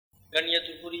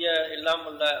கண்ணியத்துக்குரிய எல்லாம்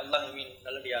உள்ள அல்லாஹ்வின்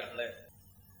நல்லடியார்களே,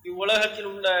 இவ்வுலகத்தில்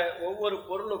உள்ள ஒவ்வொரு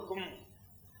பொருளுக்கும்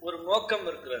ஒரு நோக்கம்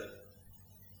இருக்கிறது.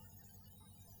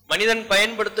 மனிதன்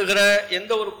பயன்படுத்துகிற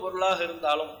எந்த ஒரு பொருளாக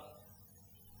இருந்தாலும்,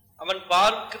 அவன்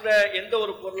பார்க்கிற எந்த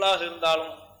ஒரு பொருளாக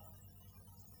இருந்தாலும்,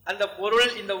 அந்த பொருள்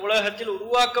இந்த உலகத்தில்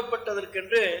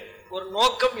உருவாக்கப்பட்டதற்கென்று ஒரு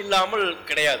நோக்கம் இல்லாமல்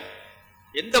கிடையாது.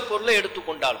 எந்த பொருளை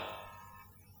எடுத்துக்கொண்டாலும்,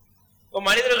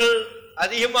 மனிதர்கள்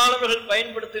அதிகமானவர்கள்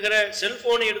பயன்படுத்துகிற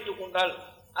செல்போனை எடுத்துக்கொண்டால்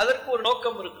அதற்கு ஒரு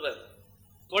நோக்கம் இருக்கிறது.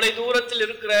 தொலை தூரத்தில்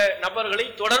இருக்கிற நபர்களை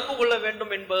தொடர்பு கொள்ள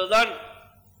வேண்டும் என்பதுதான்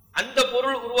அந்த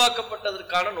பொருள்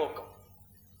உருவாக்கப்பட்டதற்கான நோக்கம்.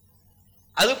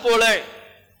 அதுபோல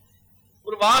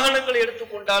ஒரு வாகனங்களை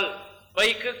எடுத்துக்கொண்டால்,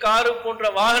 பைக்கு, காரு போன்ற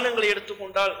வாகனங்களை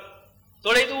எடுத்துக்கொண்டால்,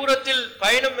 தொலை தூரத்தில்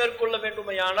பயணம் மேற்கொள்ள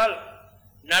வேண்டுமையானால்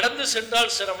நடந்து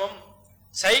சென்றால் சிரமம்,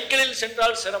 சைக்கிளில்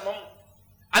சென்றால் சிரமம்.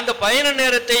 அந்த பயண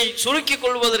நேரத்தை சுருக்கிக்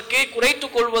கொள்வதற்கு,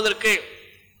 குறைத்துக் கொள்வதற்கு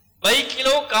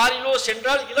பைக்கிலோ காரிலோ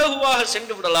சென்றால் இலகுவாக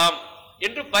சென்று விடலாம்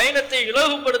என்று பயணத்தை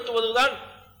இலகுபடுத்துவதுதான்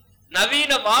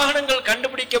நவீன வாகனங்கள்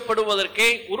கண்டுபிடிக்கப்படுவதற்கு,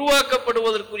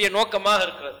 உருவாக்கப்படுவதற்குரிய நோக்கமாக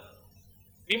இருக்கிறது.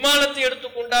 விமானத்தை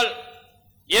எடுத்துக்கொண்டால்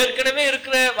ஏற்கனவே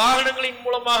இருக்கிற வாகனங்களின்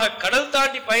மூலமாக கடல்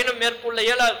தாண்டி பயணம் மேற்கொள்ள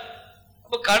இயலாது.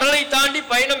 கடலை தாண்டி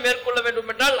பயணம் மேற்கொள்ள வேண்டும்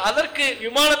என்றால் அதற்கு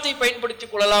விமானத்தை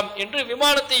பயன்படுத்திக் கொள்ளலாம் என்று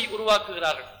விமானத்தை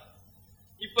உருவாக்குகிறார்கள்.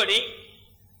 இப்படி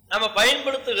நம்ம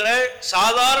பயன்படுத்துகிற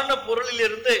சாதாரண பொருளில்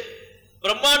இருந்து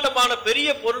பிரம்மாண்டமான பெரிய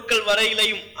பொருட்கள்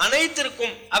வரையிலையும்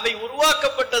அனைத்திற்கும் அவை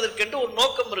உருவாக்கப்பட்டதற்கென்று ஒரு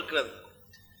நோக்கம் இருக்கிறது.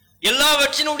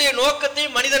 எல்லாவற்றினுடைய நோக்கத்தை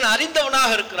மனிதன்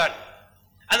அறிந்தவனாக இருக்கிறான்.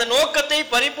 அந்த நோக்கத்தை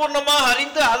பரிபூர்ணமாக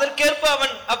அறிந்து அதற்கேற்ப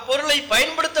அவன் அப்பொருளை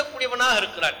பயன்படுத்தக்கூடியவனாக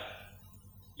இருக்கிறான்.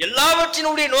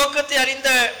 எல்லாவற்றினுடைய நோக்கத்தை அறிந்த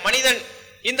மனிதன்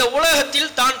இந்த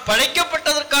உலகத்தில் தான்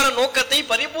படைக்கப்பட்டதற்கான நோக்கத்தை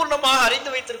பரிபூர்ணமாக அறிந்து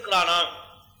வைத்திருக்கிறானா?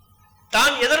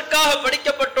 தான் எதற்காக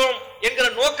படிக்கப்பட்டோம் என்கிற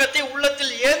நோக்கத்தை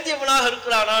உள்ளத்தில் ஏந்தியவனாக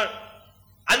இருக்கிறானா?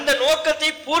 அந்த நோக்கத்தை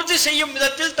பூர்த்தி செய்யும்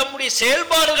விதத்தில் தம்முடைய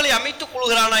செயல்பாடுகளை அமைத்துக்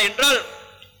கொள்கிறானா என்றால்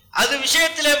அது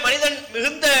விஷயத்திலே மனிதன்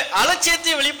மிகுந்த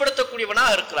அலட்சியத்தை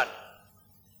வெளிப்படுத்தக்கூடியவனாக இருக்கிறான்.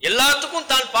 எல்லாத்துக்கும்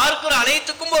தான் பார்க்கிற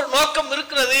அனைத்துக்கும் ஒரு நோக்கம்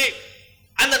இருக்கிறது,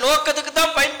 அந்த நோக்கத்துக்கு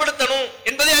தான் பயன்படுத்தணும்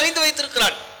என்பதை அறிந்து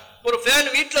வைத்திருக்கிறான். ஒரு ஃபேன்,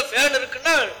 வீட்டில் ஃபேன்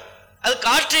இருக்குன்னா அது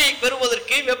காற்றை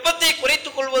பெறுவதற்கு, வெப்பத்தை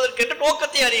குறைத்துக் கொள்வதற்கு என்று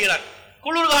நோக்கத்தை அறிகிறான்.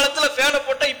 குளிர் காலத்துல ஃபேனை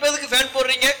போட்டா இப்ப எதுக்கு ஃபேன்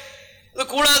போடுறீங்க, இது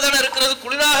கூடாதானே இருக்கிறது,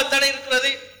 குளிராகத்தானே இருக்கிறது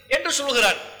என்று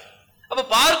சொல்கிறான். அப்ப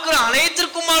பார்க்கிற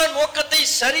அனைத்திற்குமான நோக்கத்தை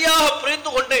சரியாக புரிந்து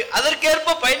கொண்டு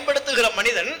அதற்கேற்ப பயன்படுத்துகிற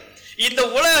மனிதன் இந்த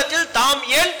உலகத்தில் தாம்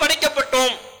ஏன்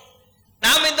படைக்கப்பட்டோம்,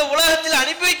 நாம் இந்த உலகத்தில்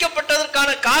அனுப்பி வைக்கப்பட்டதற்கான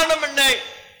காரணம் என்ன,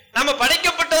 நாம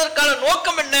படைக்கப்பட்டதற்கான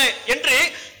நோக்கம் என்ன என்று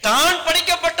தான்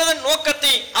படைக்கப்பட்டதன்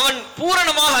நோக்கத்தை அவன்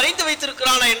பூரணமாக அறிந்து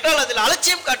வைத்திருக்கிறானா என்றால் அதில்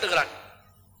அலட்சியம் காட்டுகிறான்.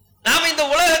 நாம் இந்த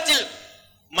உலகத்தில்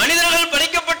மனிதர்கள்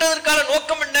படைக்கப்பட்டதற்கான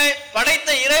நோக்கம் என்ன? படைத்த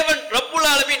இறைவன் ரப்புல்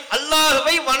ஆலமீன்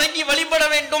அல்லாஹ்வை வணங்கி வழிபட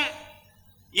வேண்டும்,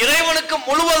 இறைவனுக்கு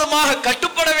முழுவதுமாக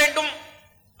கட்டுப்பட வேண்டும்.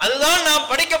 அதுதான் நாம்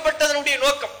படைக்கப்பட்டதனுடைய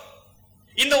நோக்கம்.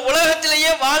 இந்த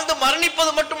உலகத்திலேயே வாழ்ந்து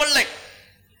மரணிப்பது மட்டுமல்ல,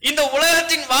 இந்த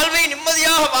உலகத்தின் வாழ்வை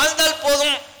நிம்மதியாக வாழ்ந்தால்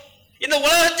போதும். இந்த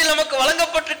உலகத்தில் நமக்கு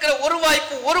வழங்கப்பட்டிருக்கிற ஒரு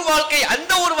வாய்ப்பு, ஒரு வாழ்க்கை,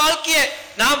 அந்த ஒரு வாழ்க்கையை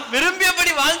நாம்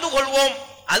விரும்பியபடி வாழ்ந்து கொள்வோம்,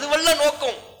 அதுவல்ல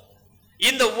நோக்கம்.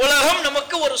 இந்த உலகம்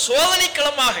நமக்கு ஒரு சோதனை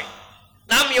களமாக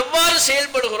நாம் எவ்வாறு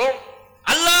செயல்படுகிறோம்,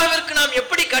 அல்லாஹ்விற்கு நாம்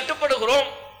எப்படி கட்டுப்படுகிறோம்,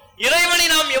 இறைவனை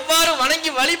நாம் எவ்வாறு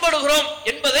வணங்கி வழிபடுகிறோம்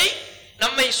என்பதை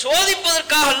நம்மை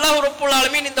சோதிப்பதற்காக அல்லாஹ் ரப்புல்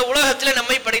ஆலமீன் இந்த உலகத்தில்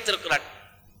நம்மை படைத்திருக்கிறான்.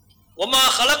 வமா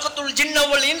ஹலகத்துல் ஜின்ன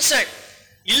வல் இன்ஸ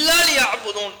இல்லா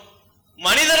லியஅபுதூன்,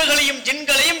 மனிதர்களையும்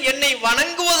ஜின்களையும் என்னை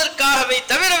வணங்குவதற்காகவே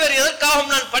தவிர வேறு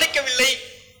எதற்காகவும் நான் படைக்கவில்லை.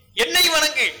 என்னை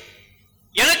வணங்கு,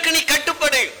 எனக்கு நீ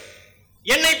கட்டுப்படு,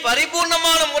 என்னை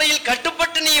பரிபூர்ணமான முறையில்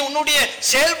கட்டுப்பட்டு நீ உன்னுடைய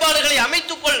செயல்பாடுகளை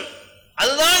அமைத்துக்கொள்,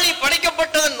 அதுதான் நீ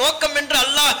படைக்கப்பட்டதன் நோக்கம் என்று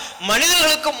அல்லாஹ்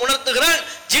மனிதர்களுக்கும் உணர்த்துகிறான்,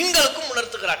 ஜின்களுக்கும்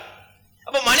உணர்த்துகிறான்.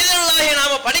 அப்ப மனிதர்களாகிய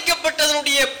நாம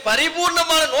படைக்கப்பட்டதனுடைய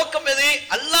பரிபூர்ணமான நோக்கம் எது?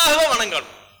 அல்லாஹ்வை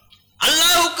வணங்கணும்,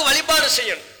 அல்லாஹ்வுக்கு வழிபாடு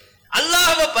செய்யணும்,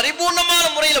 அல்லாஹ்வை பரிபூர்ணமான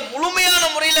முறையில, முழுமையான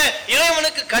முறையில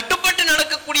இறைவனுக்கு கட்டுப்பட்டு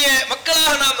நடக்கக்கூடிய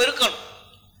மக்களாக நாம் இருக்கணும்.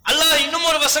 அல்லாஹ் இன்னும்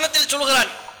ஒரு வசனத்தில்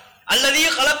சொல்கிறான், அல்லதீ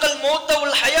ஹலக்கல் மௌத்த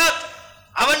வல் ஹயாத்,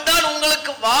 அவன்தான்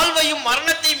உங்களுக்கு வாழ்வையும்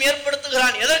மரணத்தையும்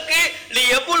ஏற்படுத்துகிறான். எதற்கு?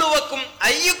 லியபுலுவக்கும்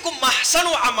ஐயுக்கும்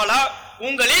அஹ்ஸனு அமலா,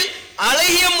 உங்களில்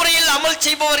அழகிய முறையில் அமல்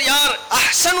செய்பவர் யார்?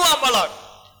 அஹ்ஸனு அமலா,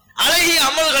 அழகிய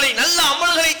அமல்களை, நல்ல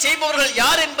அமல்களை செய்பவர்கள்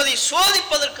யார் என்பதை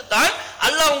சோதிப்பதற்கு தான்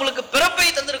அல்லாஹ் உங்களுக்கு பிறப்பை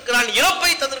தந்திருக்கிறான்,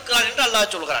 இறப்பை தந்திருக்கிறான் என்று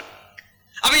அல்லாஹ் சொல்கிறான்.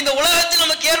 அப்ப இந்த உலகத்தில்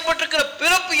நமக்கு ஏற்பட்டிருக்கிற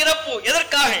பிறப்பு இறப்பு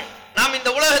எதற்காக? நாம்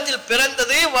இந்த உலகத்தில்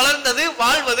பிறந்தது, வளர்ந்தது,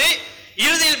 வாழ்வது,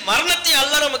 இறுதியில் மரணத்தை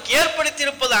அல்லாஹ் நமக்கு ஏற்படுத்தி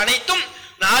இருப்பது அனைத்தும்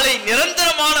நாளை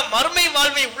நிரந்தரமான மறுமை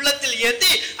வாழ்வை உள்ளத்தில்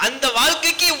ஏந்தி அந்த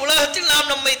வாழ்க்கைக்கு உலகத்தில்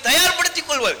நாம் நம்மை தயார்படுத்திக்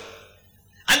கொள்வது,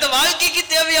 அந்த வாழ்க்கைக்கு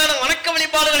தேவையான வணக்க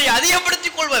வழிபாடுகளை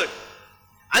காப்பாற்றிக் கொள்வது,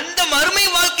 அந்த மறுமை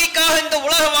வாழ்க்கைக்காக இந்த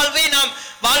உலக வாழ்வை நாம்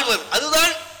வாழ்வது,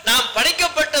 அதுதான் நாம்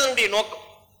படைக்கப்பட்டதனுடைய நோக்கம்.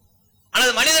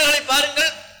 ஆனால் மனிதர்களை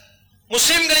பாருங்கள்,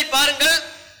 முஸ்லிம்களை பாருங்கள்,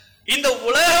 இந்த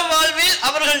உலக வாழ்வில்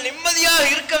அவர்கள் நிம்மதியாக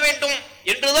இருக்க வேண்டும்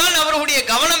என்றுதான் அவர்களுடைய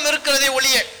கவனம் இருக்கிறதே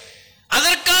ஒழிய,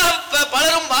 அதற்காக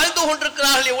பலரும் வாழ்ந்து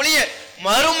கொண்டிருக்கிறார்களே ஒழிய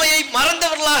மறுமையை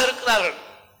மறந்தவர்களாக இருக்கிறார்கள்.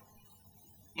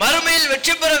 மறுமையில்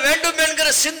வெற்றி பெற வேண்டும் என்கிற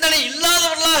சிந்தனை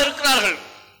இல்லாதவர்களாக இருக்கிறார்கள்.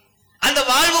 அந்த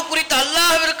வாழ்வு குறித்து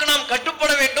அல்லாஹ்விற்கு நாம்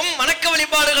கட்டுப்பட வேண்டும், வணக்க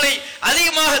வழிபாடுகளை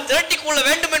அதிகமாக திரட்டிக் கொள்ள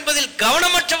வேண்டும் என்பதில்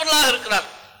கவனமற்றவர்களாக இருக்கிறார்.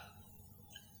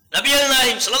 நபிகள்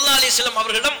நாயகம் ஸல்லல்லாஹு அலைஹி வஸல்லம்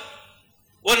அவர்களிடம்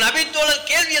ஒரு நபி தோழர்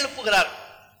கேள்வி எழுப்புகிறார்.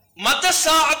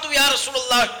 மத்தஸாஅத்து யா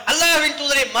ரசூலுல்லாஹ், அல்லாஹ்வின்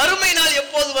தூதரே, மறுமை நாள்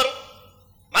எப்போது வரும்?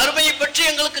 மறுமையை பற்றி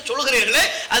எங்களுக்கு சொல்கிறீர்களே,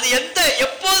 அது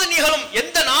எப்போது நிகழும்,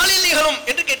 எந்த நாளில் நிகழும்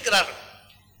என்று கேட்கிறார்கள்.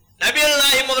 நபிகள்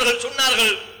நாயகம் அவர்கள்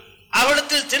சொன்னார்கள்,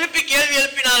 அவரிடத்தில் திருப்பி கேள்வி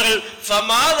எழுப்பினார்கள்,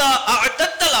 ஃபமாதா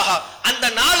அஅதத்த லஹா, அந்த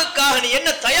நாளுக்காக நீ என்ன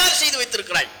தயார் செய்து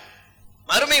வைத்திருக்கிறாய்?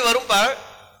 மறுமை வரும்பா,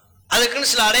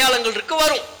 அதுக்குன்னு சில அடையாளங்கள் இருக்கு,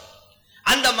 வரும்.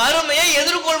 அந்த மறுமையை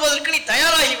எதிர்கொள்வதற்கு நீ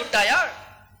தயாராகி விட்டாயா?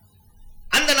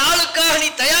 அந்த நாளுக்காக நீ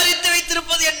தயாரித்து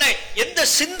வைத்திருப்பது என்ன? எந்த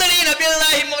சிந்தனை நபிகள்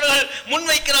நாயகம் அவர்கள்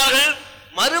முன்வைக்கிறார்கள்?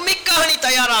 மறுமைக்காக நீ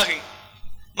தயாராகு,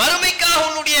 மறுமைக்காக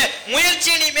உன்னுடைய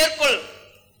முயற்சியை நீ மேற்கொள்.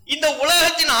 இந்த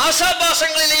உலகத்தின்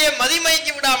ஆசாபாசங்களிலேயே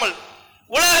மதிமயங்கி விடாமல்,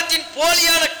 உலகத்தின்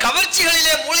போலியான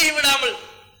கவர்ச்சிகளிலே மூழ்கி விடாமல்,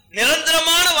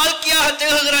 நிரந்தரமான வாழ்க்கையாக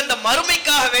திகழ்கிற அந்த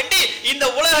மறுமைக்காக வேண்டி இந்த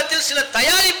உலகத்தில் சில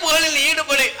தயாரிப்புகளில்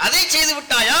ஈடுபடு. அதை செய்து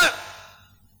விட்டாயா?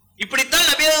 இப்படித்தான்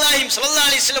நபிகள் நாயகம் ஸல்லல்லாஹு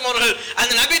அலைஹி வஸல்லம் அவர்கள்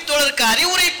அந்த நபி தோழருக்கு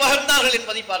அறிவுரை பகிர்ந்தார்கள்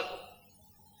என்பதை பார்க்கிறோம்.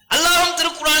 அல்லாஹ்வும்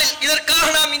திருக்குர்ஆனில் இதற்காக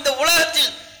நாம் இந்த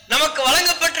உலகத்தில் நமக்கு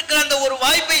வழங்கப்பட்டிருக்கிற அந்த ஒரு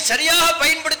வாய்ப்பை சரியாக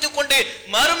பயன்படுத்திக் கொண்டு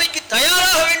மறுமைக்கு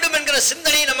தயாராக வேண்டும் என்கிற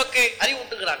சிந்தனை நமக்கு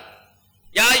அறிவூட்டுகிறார்.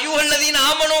 யா அய்யுஹல்லதீன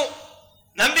ஆமனூ,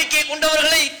 நம்பிக்கை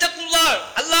கொண்டவர்களை, இத்தகுல்லாஹ்,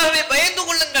 அல்லாஹ்வை பயந்து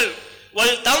கொள்ளுங்கள்.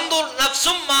 வல் தன்துர்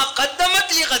நஃப்ஸும் மா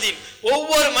கத்தமத் லிகதின்,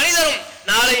 ஒவ்வொரு மனிதனும்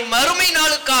நாளை மறுமை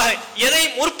நாளுக்காக எதை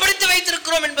முற்படுத்தி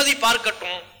வைத்திருக்கிறோம் என்பதை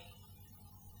பார்க்கட்டும்.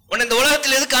 உன்னை இந்த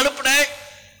உலகத்தில் எதுக்கு அனுப்புனேன்,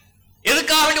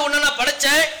 எதுக்காக வேண்டி உன்னை நான்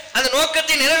படைச்சேன், அந்த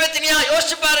நோக்கத்தை நிறைவேற்றினியா?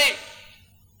 யோசிச்சு பாரு.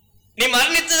 நீ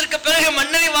மரணித்ததற்கு பிறகு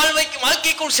மன்னரை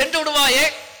வாழ்க்கைக்குள் சென்று விடுவாயே,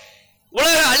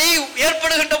 உலக அழிவு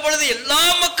ஏற்படுகின்ற பொழுது எல்லா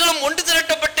மக்களும் ஒன்று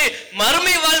திரட்டப்பட்டு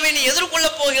மறுமை வாழ்வை நீ எதிர்கொள்ள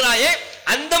போகிறாயே,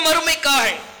 அந்த மறுமைக்காக,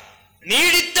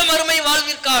 நீடித்த மறுமை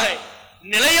வாழ்விற்காக,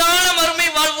 நிலையான மறுமை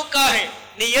வாழ்வுக்காக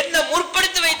நீ என்ன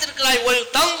முற்படுத்தி வைத்திருக்கிறாய்? ஒல்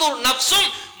தன்துர் நஃப்ஸும்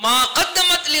மா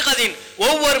கத்தமத் லிகதின்,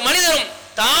 ஒவ்வொரு மனிதனும்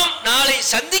தாம் நாளை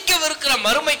சந்திக்கவிருக்கிற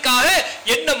மறுமைக்காக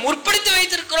என்ன முற்படுத்தி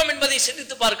வைத்திருக்கிறோம் என்பதை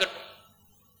சிந்தித்து பார்க்கட்டும்.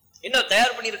 என்ன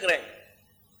தயார் பண்ணி இருக்கிறேன்?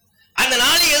 அந்த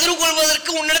நாளை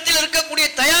எதிர்கொள்வதற்கு உன்னிடத்தில் இருக்கக்கூடிய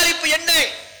தயாரிப்பு என்ன?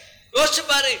 யோசிச்சு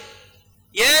பாரு.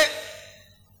 ஏன்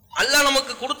அல்லாஹ்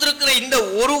நமக்கு கொடுத்திருக்கிற இந்த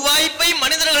ஒரு வாய்ப்பை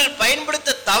மனிதர்கள்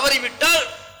பயன்படுத்த தவறிவிட்டால்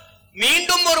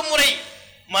மீண்டும் ஒரு முறை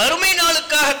மறுமை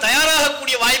நாளுக்காக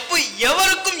தயாராகக்கூடிய வாய்ப்பு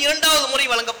எவருக்கும் இரண்டாவது முறை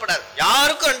வழங்கப்படாது.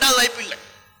 யாருக்கும் இரண்டாவது வாய்ப்பு இல்லை.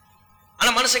 ஆனா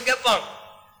மனுஷன் கேட்பான்,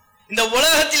 இந்த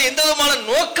உலகத்தில் எந்த விதமான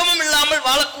நோக்கமும் இல்லாமல்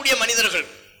வாழக்கூடிய மனிதர்கள்,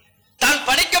 தான்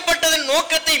படைக்கப்பட்டதன்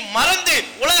நோக்கத்தை மறந்து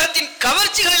உலகத்தின்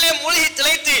கவர்ச்சிகளிலே மூழ்கி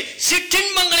திளைத்து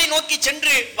சிற்றின்பங்களை நோக்கி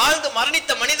சென்று வாழ்ந்து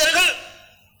மரணித்த மனிதர்கள்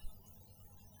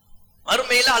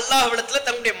மறுமையில அல்லாஹ்விடத்துல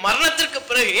தன்னுடைய மரணத்திற்கு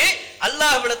பிறகு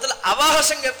அல்லாஹ்விடத்துல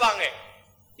அவகாசம் கேட்பாங்க.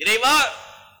 இறைவா,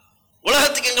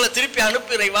 உலகத்துக்கு எங்களை திருப்பி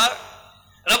அனுப்பு. இறைவா,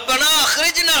 ரப்பனா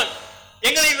அஹ்ரிஜ்னா,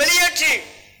 எங்களை வெளியேற்றி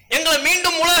எங்களை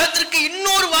மீண்டும் உலகத்திற்கு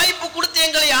இன்னொரு வாய்ப்பு கொடுத்து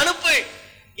எங்களை அனுப்பு.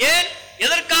 ஏன்,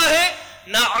 எதற்காக?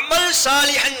 நஅமல்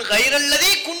சாலிஹன்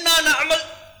கைரல்லதி குன்னா நஅமல்,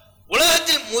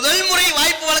 உலகத்தில் முதல் முறை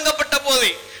வாய்ப்பு வழங்கப்பட்ட போது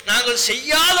நாங்கள்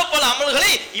செய்யாத பல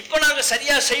அமல்களை இப்ப நாங்கள்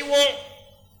சரியா செய்வோம்,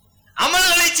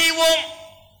 அமல்களை செய்வோம்.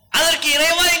 அதற்கு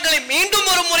இறைவா எங்களை மீண்டும்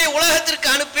ஒரு முறை உலகத்திற்கு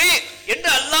அனுப்பி என்று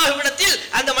அல்லாஹ்விடத்தில்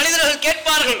அந்த மனிதர்கள்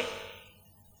கேட்பார்கள்.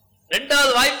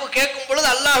 இரண்டாவது வாய்ப்பு கேட்கும் பொழுது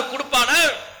அல்லாஹ் கொடுப்பான?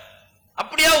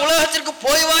 அப்படியா உலகத்திற்கு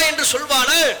போய் வா என்று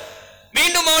சொல்வான?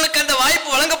 மீண்டும் அவனுக்கு அந்த வாய்ப்பு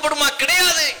வழங்கப்படுமா?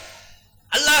 கிடையாது.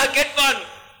 அல்லாஹ் கேட்பான்,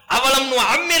 அவலம்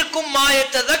அம்மிற்கும்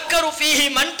மாயத்ததக்கரு ஃபீஹி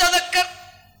மன் ததக்கர்,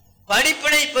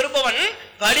 படிப்பினை பெறுபவன்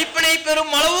படிப்பினை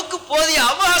பெறும் அளவுக்கு போதிய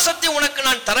அவகாசத்தை உனக்கு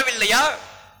நான் தரவில்லையா?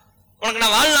 உனக்கு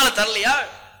நான் வாழ்நாள தரலையா?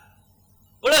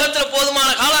 உலகத்துல போதுமான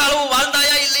கால அளவு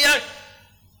வாழ்ந்தாயா இல்லையா?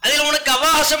 அதில் உனக்கு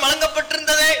அவகாசம்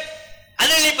வழங்கப்பட்டிருந்ததே,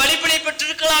 அதில் நீ படிப்பினை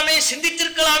பெற்றிருக்கலாமே,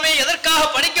 சிந்தித்திருக்கலாமே, எதற்காக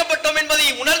படிக்கப்பட்டோம் என்பதை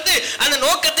உணர்ந்து அந்த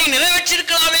நோக்கத்தை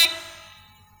நிறைவேற்றிருக்கலாமே.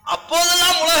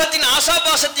 அப்போதெல்லாம் உலகத்தின்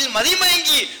ஆசாபாசத்தில்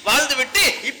மதிமயங்கி வாழ்ந்துவிட்டு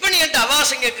இப்ப நீ என்கிட்ட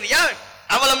அவகாசம் கேட்கிறியா?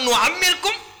 அவலம்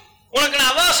அம்மிற்கும், உனக்கு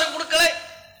நான் அவகாசம் கொடுக்கல,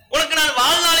 உனக்கு நான்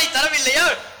வாழ்நாளை தரவில்லையா?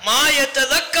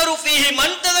 மாயத்ததக்கரு ஃபீஹி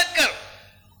மன் ததக்கர்,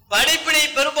 படிப்பினை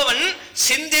பெறுபவன்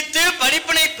சிந்தித்து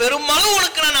படிப்பினை பெறுமாறு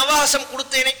உனக்கு நான் அவகாசம்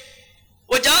கொடுத்தேனே.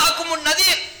 ஒஜாஅக்குமுன்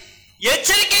நதீர்,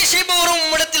 எச்சரிக்கை செய்பவரும்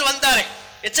உம்மிடத்தில் வந்தாரே,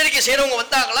 எச்சரிக்கை செய்யறவங்க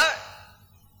வந்தாங்களா?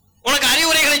 உனக்கு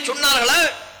அறிவுரைகளை சொன்னார்களா?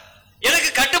 எனக்கு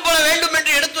கட்டுப்பட வேண்டும்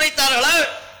என்று எடுத்துரைத்தார்களா?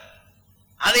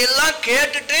 அதையெல்லாம்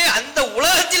கேட்டுட்டு அந்த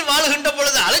உலகத்தில் வாழ்கின்ற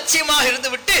பொழுது அலட்சியமாக இருந்து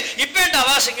விட்டு இப்ப என்ன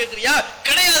அவாசம் கேட்கிறியா?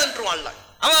 கிடையாது என்றும்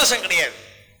அவாசம் கிடையாது.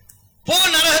 போ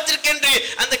நரகத்திற்கென்று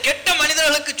அந்த கெட்ட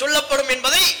மனிதர்களுக்கு சொல்லப்படும்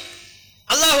என்பதை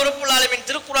அல்லாஹ் ரப்புல் ஆலமீன்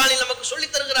திருக்குர்ஆனில் நமக்கு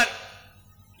சொல்லித் தருகிறார்.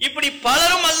 இப்படி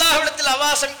பலரும் அல்லாஹ்விடத்தில்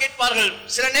அவாசம் கேட்பார்கள்.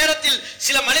 சில நேரத்தில்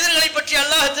சில மனிதர்களை பற்றி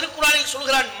அல்லாஹ் திருக்குர்ஆனில்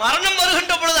சொல்கிறான், மரணம்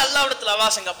வருகின்ற பொழுது அல்லாஹ்விடத்தில்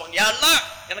அவாசம் கேட்பாங்க. யா அல்லாஹ்,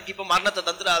 எனக்கு இப்ப மரணத்தை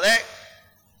தந்துடாத,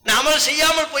 நான் அமல்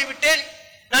செய்யாமல் போய்விட்டேன்,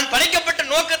 நான் படைக்கப்பட்ட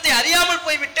நோக்கத்தை அறியாமல்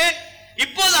போய்விட்டேன்,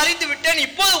 இப்போது அறிந்து விட்டேன்,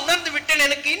 இப்போது உணர்ந்து விட்டேன்,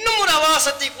 எனக்கு இன்னும் ஒரு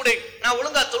அவகாசத்தை கொடு, நான்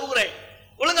ஒழுங்கா தொழுகிறேன்,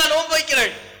 ஒழுங்கா நோன்பு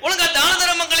வைக்கிறேன், ஒழுங்கா தான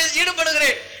தர்மங்களில்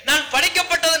ஈடுபடுகிறேன், நான்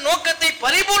படைக்கப்பட்ட நோக்கத்தை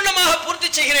பரிபூர்ணமாக பூர்த்தி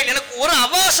செய்கிறேன், எனக்கு ஒரு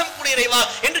அவகாசம் கொடு இறைவா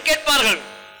என்று கேட்பார்கள்.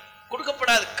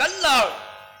 கொடுக்கப்படாது. கல்லா,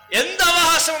 எந்த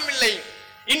அவகாசமும் இல்லை.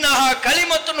 இன்னஹா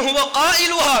கலிமத்துன் ஹுவ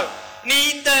காயிலுஹா, நீ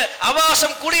இந்த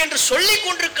அவகாசம் கொடு என்று சொல்லிக்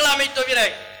கொண்டிருக்கலாமே தவிர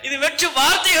இது வெற்று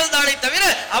வார்த்தைகள் தானே தவிர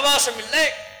அவகாசம் இல்லை.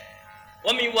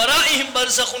 வமி வராஇஹிம்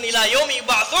பர்ஸகுன் இலா யௌமி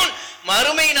யுபஅஸூன்,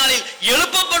 மறுமை நாளில்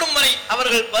எழுப்பப்படும் வரை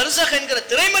அவர்கள் பர்ஸக் என்கிற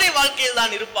திரைமறை வாழ்க்கையில்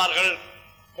தான் இருப்பார்கள்.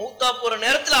 மௌத்தா போற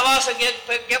நேரத்தில் அவகாசம்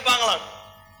கேட்பாங்களாம்.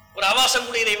 ஒரு அவகாசம்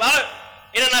கூட இறைவா,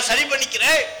 என்ன நான் சரி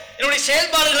பண்ணிக்கிறேன், என்னுடைய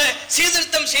செயல்பாடுகளை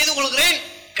சீர்திருத்தம் செய்து கொள்கிறேன்.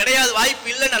 கிடையாது, வாய்ப்பு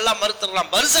இல்லை, நல்லா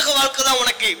மறுத்துடலாம். பர்ஸக வாழ்க்கை தான்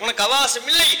உனக்கு அவகாசம்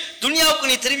இல்லை, துனியாவுக்கு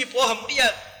நீ திரும்பி போக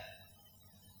முடியாது.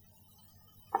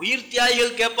 உயிர்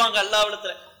தியாகிகள் கேட்பாங்க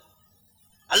அல்லாஹ்விடத்துல.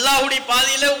 அல்லாஹ்வுடைய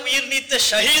பாதையில உயிர் நீத்த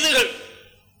ஷஹீதுகள்,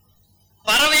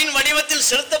 பறவையின் வடிவத்தில்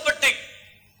செலுத்தப்பட்டு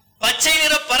பச்சை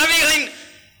நிற பறவைகளின்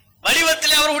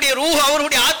வடிவத்தில் அவர்களுடைய ரூஹ்,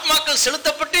 அவர்களுடைய ஆத்மாக்கள்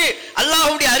செலுத்தப்பட்டு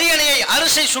அல்லாஹ்வுடைய அரியணையை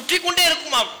அரசை சுற்றி கொண்டே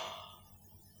இருக்குமாம்.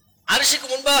 அரசுக்கு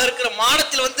முன்பாக இருக்கிற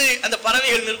மாடத்தில் வந்து அந்த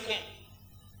பறவைகள் நிற்கும்.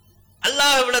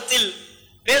 அல்லாஹ்விடத்தில்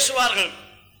பேசுவார்கள்.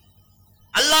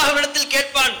 அல்லாஹ்விடத்தில்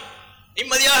கேட்பான்,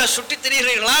 நிம்மதியாக சுற்றித்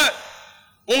திரிகிறீர்களா?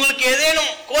 உங்களுக்கு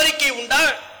ஏதேனும் கோரிக்கை உண்டா?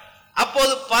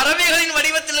 அப்போது பறவைகளின்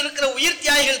வடிவத்தில் இருக்கிற உயிர்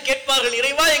தியாகிகள் கேட்பார்கள்,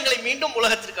 இறைவா எங்களை மீண்டும்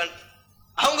உலகத்திற்கு அனுப்பு.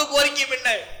 அவங்க கோரிக்கை என்ன?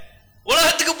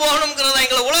 உலகத்துக்கு போகணுங்கிறதா?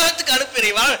 எங்களை உலகத்துக்கு அனுப்பு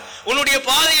இறைவா. உன்னுடைய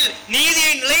பாதையில்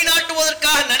நீதியை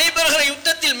நிலைநாட்டுவதற்காக நடைபெறுகிற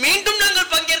யுத்தத்தில் மீண்டும்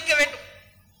நாங்கள் பங்கேற்க வேண்டும்,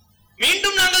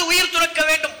 மீண்டும் நாங்கள் உயிர் துறக்க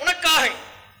வேண்டும், உனக்காக,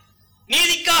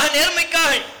 நீதிக்காக,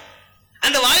 நேர்மைக்காக.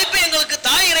 அந்த வாய்ப்பை எங்களுக்கு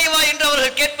தாய் இறைவா என்று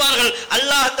அவர்கள் கேட்பார்கள்.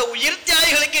 அல்லாஹ் அந்த உயிர்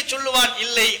தியாகிகளுக்கே சொல்லுவான்,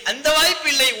 இல்லை, அந்த வாய்ப்பு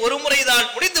இல்லை, ஒரு முறைதான்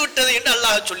முடிந்து விட்டது என்று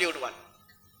அல்லாஹ் சொல்லி விடுவான்.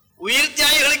 உயிர்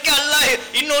தியாகிகளுக்கு அல்லாஹ்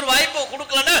இன்னொரு வாய்ப்பை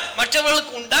கொடுக்கலன்னா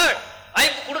மற்றவர்களுக்கு உண்டா?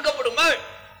 வாய்ப்பு கொடுக்கப்படுமா?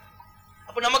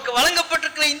 அப்ப நமக்கு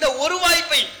வழங்கப்பட்டிருக்கிற இந்த ஒரு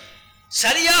வாய்ப்பை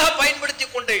சரியாக பயன்படுத்தி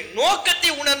கொண்டு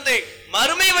நோக்கத்தை உணர்ந்து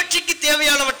மறுமை வெற்றிக்கு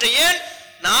தேவையானவற்றை, ஏன்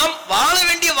நாம் வாழ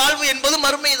வேண்டிய வாழ்வு என்பது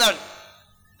மறுமைதான்.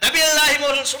 நபி அல்லாஹிம்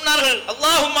அவர்கள் சொன்னார்கள்,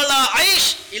 அல்லாஹும்ம லா ஐஷ்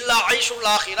இல்லா ஐஷுல்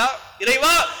ஆகிரா,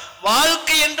 இறைவா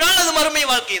வாழ்க்கை என்றால் அது மறுமை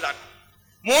வாழ்க்கை தான்.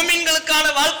 மூமின்களுக்கான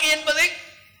வாழ்க்கை என்பது,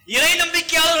 இறை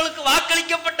நம்பிக்கையாளர்களுக்கு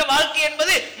வாக்களிக்கப்பட்ட வாழ்க்கை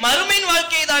என்பது மறுமையின்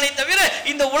வாழ்க்கை தானே தவிர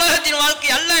இந்த உலகத்தின் வாழ்க்கை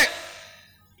அல்ல.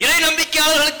 இறை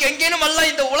நம்பிக்கையாளர்களுக்கு எங்கேனும் அல்ல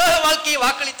இந்த உலக வாழ்க்கையை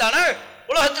வாக்களித்தானா?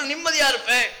 உலகத்தில் நிம்மதியா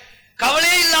இருப்பேன்,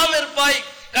 கவலையே இல்லாமல் இருப்பாய்,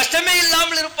 கஷ்டமே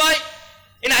இல்லாமல் இருப்பாய்,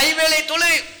 என் ஐவேளை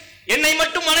தொழு, என்னை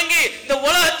மட்டும் வணங்கி, இந்த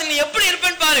உலகத்தில் நீ எப்படி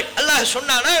இருப்பேன் பாரு, அல்லாஹ்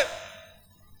சொன்னான.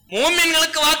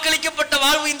 மூமின்களுக்கு வாக்களிக்கப்பட்ட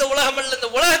வாழ்வு இந்த உலகம் அல்ல. இந்த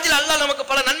உலகத்தில் அல்லாஹ் நமக்கு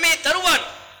பல நன்மையை தருவான்.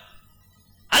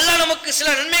 அல்லாஹ் நமக்கு சில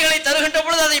நன்மைகளை தருகின்ற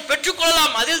பொழுது அதை பெற்றுக்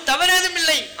கொள்ளலாம், அதில் தவறேதும்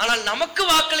இல்லை. ஆனால் நமக்கு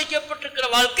வாக்களிக்கப்பட்டிருக்கிற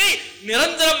வாழ்க்கை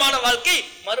நிரந்தரமான வாழ்க்கை,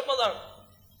 மறுமதான்.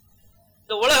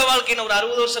 இந்த உலக வாழ்க்கைன்னு ஒரு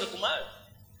 60 வருஷம் இருக்குமா?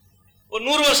 ஒரு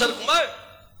 100 வருஷம் இருக்குமா?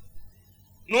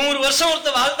 100 வருஷம்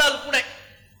ஒருத்தர் வாழ்ந்தால் கூட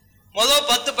முதல்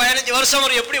 10-15 வருஷம்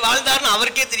அவர் எப்படி வாழ்ந்தார்னு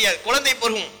அவருக்கே தெரியாது. குழந்தை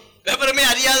பருவம், விவரமே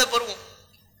அறியாத பருவம்.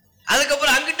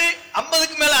 அதுக்கப்புறம் அங்கிட்டு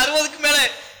 50க்கு மேல 60க்கு மேல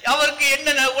அவருக்கு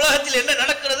என்ன உலகத்தில் என்ன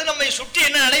நடக்கிறது, நம்மை சுற்றி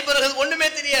என்ன நடைபெறுகிறது ஒண்ணுமே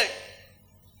தெரியாது.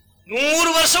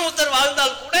 100 வருஷம் ஒருத்தர்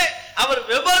வாழ்ந்தால் கூட அவர்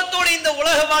விபரத்தோடு இந்த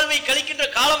உலக வாழ்வை கழிக்கின்ற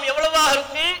காலம் எவ்வளவாக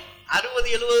இருக்கும்?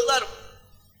 60-70 தான் இருக்கும்,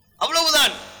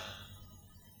 அவ்வளவுதான்.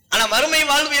 ஆனா மறுமை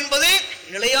வாழ்வு என்பது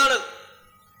நிலையானது.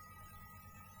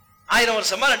 1000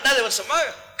 வருஷமா 2000 வருஷமா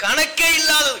கணக்கே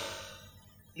இல்லாதது,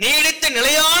 நீடித்த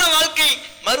நிலையான வாழ்க்கை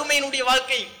மறுமையினுடைய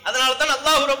வாழ்க்கை. அதனால தான்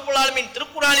அல்லாஹ் ரப்புல் ஆலமீன்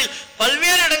திருக்குர்ஆனில்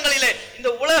பல்வேறு இடங்களிலே இந்த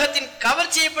உலகத்தின்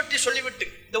கவர்ச்சியை பற்றி சொல்லிவிட்டு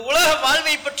இந்த உலக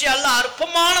வாழ்வை பற்றி அல்லாஹ்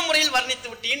அற்பமான முறையில் வர்ணித்து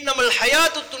விட்டு, இன்னமல்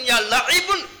ஹயாத்து துன்யா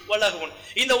லஐபுன் வ லஹ்வுன்,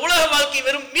 இந்த உலக வாழ்க்கை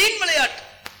வெறும் மீன் விளையாட்டு,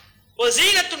 வ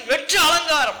ஸீனத்துன் வெற்று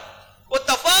அலங்காரம், வ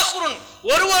தஃபாகுருன்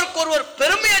ஒருவருக்கொருவர்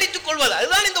பெருமை அடித்துக் கொள்வது,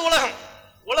 அதுதான் இந்த உலகம்.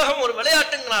 உலகம் ஒரு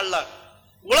விளையாட்டுங்கிறான் அல்லாஹ்,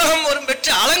 உலகம் ஒரு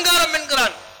வெற்று அலங்காரம்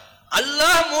என்கிறான்.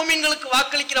 அல்லாஹ் மூமின்களுக்கு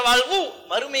வாக்களிக்கிற வாழ்வு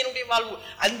மறுமையினுடைய வாழ்வு.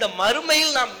 அந்த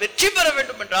மறுமையில் நாம் வெற்றி பெற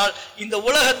வேண்டும் என்றால் இந்த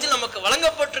உலகத்தில் நமக்கு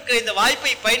வழங்கப்பட்டிருக்கிற இந்த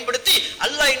வாய்ப்பை பயன்படுத்தி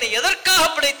அல்லாஹ் என்னை எதற்காக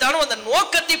படைத்தானோ அந்த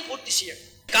நோக்கத்தை பூர்த்தி செய்ய.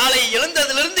 காலை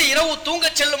எழுந்ததிலிருந்து இரவு தூங்க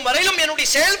செல்லும் வரையிலும் என்னுடைய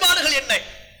செயல்பாடுகள் என்ன,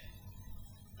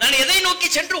 நான் எதை நோக்கி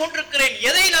சென்று கொண்டிருக்கிறேன்,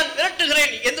 எதை நான்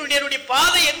விரட்டுகிறேன், என்னுடைய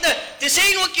பாதை எந்த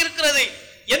திசையை நோக்கி இருக்கிறது,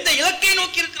 எந்த இலக்கை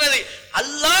நோக்கி இருக்கிறது,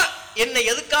 அல்லாஹ் என்னை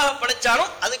எதுக்காக படைச்சானோ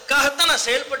அதுக்காகத்தான் நான்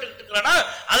செயல்பட்டு இருக்கிறேனா,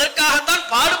 அதற்காகத்தான்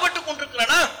பாடுபட்டு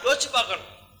கொண்டிருக்கிறேனா யோசிச்சு பார்க்கணும்.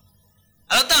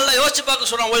 அதான் அல்லாஹ் யோசிச்சு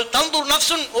பார்க்க சொல்றான். ஒரு தந்தூர்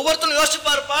நஃப்சுன், ஒவ்வொருத்தரும் யோசிச்சு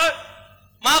பார்ப்பா.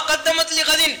 மா கத்தமத்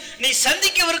லிகதின், நீ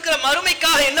சந்திக்கவிருக்கிற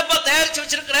மறுமைக்காக என்னப்பா தயாரிச்சு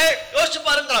வச்சிருக்கிற யோசிச்சு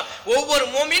பாருங்களாம். ஒவ்வொரு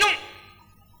மோமினும்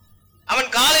அவன்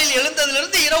காலையில்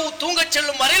எழுந்ததிலிருந்து இரவு தூங்க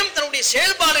செல்லும் வரையிலும் தன்னுடைய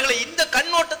செயல்பாடுகளை இந்த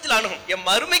கண்ணோட்டத்தில் அணுகும். என்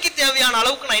மறுமைக்கு தேவையான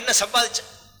அளவுக்கு நான் என்ன சம்பாதிச்சேன்.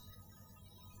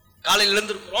 காலையில்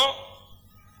எழுந்திருக்கிறோம்,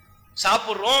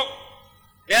 சாப்பிடுறோம்,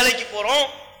 வேலைக்கு போறோம்,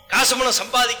 காசு பணம்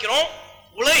சம்பாதிக்கிறோம்,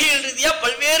 உலகியல் ரீதியா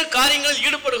பல்வேறு காரியங்களில்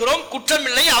ஈடுபடுகிறோம்.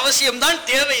 குற்றமில்லை, அவசியம்தான்,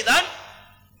 தேவைதான்.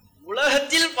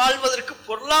 உலகத்தில் வாழ்வதற்கு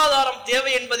பொருளாதாரம்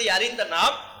தேவை என்பதை அறிந்த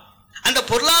நாம், அந்த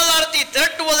பொருளாதாரத்தை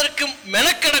திரட்டுவதற்கு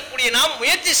மெனக்கிடக்கூடிய நாம்,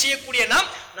 முயற்சி செய்யக்கூடிய நாம்,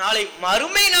 நாளை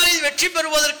மறுமை நாளில் வெற்றி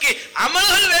பெறுவதற்கு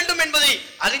அமல்கள் வேண்டும் என்பதை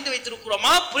அறிந்து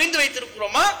வைத்திருக்கிறோமா, புரிந்து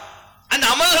வைத்திருக்கிறோமா? அந்த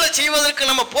அமல்களை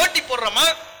செய்வதற்கு நம்ம போட்டி போடுறோமா?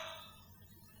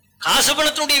 காசு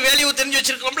பணத்தினுடைய வேல்யூ தெரிஞ்சு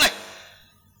வச்சிருக்கிறோம்ல.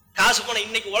 காசு பணம்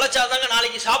இன்னைக்கு உழைச்சாதாங்க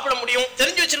நாளைக்கு சாப்பிட முடியும்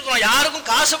தெரிஞ்சு வச்சிருக்கிறோம். யாருக்கும்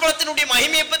காசு பணத்தினுடைய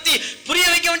மகிமையை பத்தி புரிய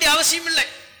வைக்க வேண்டிய அவசியம் இல்லை.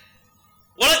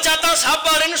 உழைச்சாதான்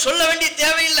சாப்பாடுன்னு சொல்ல வேண்டிய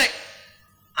தேவையில்லை.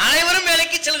 அனைவரும்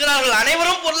வேலைக்கு செல்கிறார்கள்,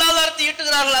 அனைவரும் பொருளாதாரத்தை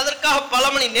ஈட்டுகிறார்கள், அதற்காக பல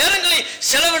மணி நேரங்களை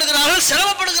செலவிடுகிறார்கள்,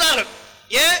 சிரமப்படுகிறார்கள்.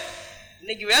 ஏன்?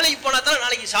 இன்னைக்கு வேலைக்கு போனா தான்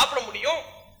நாளைக்கு சாப்பிட முடியும்,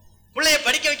 பிள்ளைய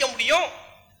படிக்க வைக்க முடியும்,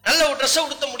 நல்ல ஒரு ட்ரெஸ்ஸை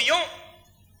உடுத்த முடியும்,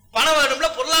 பணம் வேணும்ல,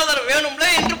 பொருளாதாரம் வேணும்ல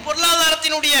என்று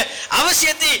பொருளாதாரத்தினுடைய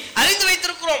அவசியத்தை அறிந்து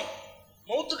வைத்திருக்கிறோம்.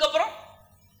 மௌத்துக்கு அப்புறம்,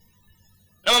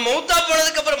 நம்ம மௌத்தா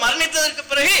போனதுக்கு அப்புறம், மரணித்ததற்கு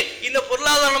பிறகு இந்த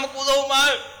பொருளாதாரம் நமக்கு உதவுமா?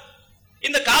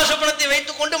 இந்த காசு பணத்தை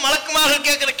வைத்துக் கொண்டு மலக்குமார்கள்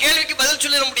கேட்கிற கேள்விக்கு பதில்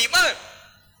சொல்லிட முடியுமா?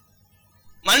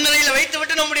 மண்ணறையில்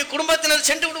வைத்துவிட்டு நம்முடைய குடும்பத்தினர்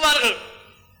சென்று விடுவார்கள்,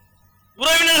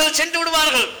 உறவினர்கள் சென்று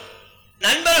விடுவார்கள்,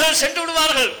 நண்பர்கள் சென்று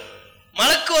விடுவார்கள்.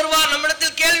 மலக்கு வருவார்,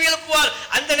 நம்மிடத்தில் கேள்வி எழுப்புவார்.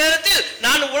 அந்த நேரத்தில்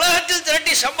நான் உலகத்தில்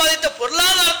திரட்டி சம்பாதித்த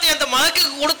பொருளாதாரத்தை அந்த மலக்கு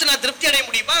கொடுத்து நான் திருப்தி அடைய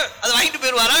முடியுமா? அதை வாங்கிட்டு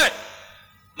போயிடுவாரா?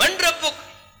 மன்றப்புக்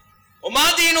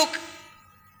உமாதீனுக்,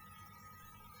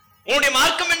 உன்னுடைய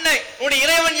மார்க்கம் என்ன, உன்னுடைய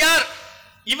இறைவன் யார்,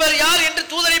 இவர் யார் என்று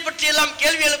தூதரை பற்றி எல்லாம்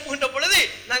கேள்வி எழுப்புகின்ற பொழுது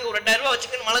நாங்க ஒரு 2000 ரூபாய்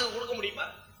வச்சுக்கணும் மலக்கு கொடுக்க முடியுமா?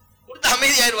 கொடுத்து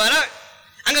அமைதியாயிருவாரா?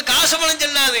 அங்க காசு பணம்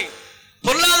செல்லாது,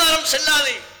 பொருளாதாரம்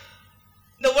செல்லாது.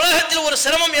 இந்த உலகத்தில் ஒரு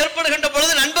சிரமம் ஏற்படுகின்ற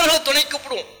பொழுது நண்பர்கள் துணை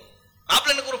கூப்பிடுவோம்.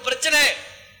 மாப்பிள்ள எனக்கு ஒரு பிரச்சனை,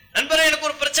 நண்பரே எனக்கு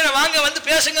ஒரு பிரச்சனை, வாங்க வந்து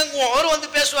பேசுங்க. அவரும் வந்து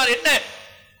பேசுவார். என்ன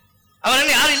அவர்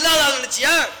என்ன யாரும் இல்லாத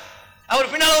நினைச்சியா?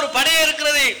 அவர் பின்னால் ஒரு படையே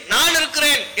இருக்கிறது, நான்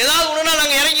இருக்கிறேன், ஏதாவது ஒண்ணுனா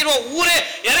நாங்க இறங்கிடுவோம், ஊரே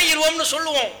இறங்கிடுவோம்னு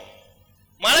சொல்லுவோம்.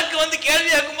 மலக்கு வந்து கேள்வி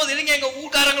கேட்கும் போது இருங்க எங்க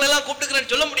ஊர்க்காரங்களை எல்லாம்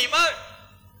கூப்பிட்டுக்கிறேன்னு சொல்ல முடியுமா?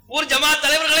 ஊர் ஜமாத்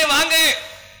தலைவர்களே வாங்க,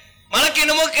 மலக்கு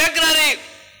என்னமோ கேட்கிறாரு,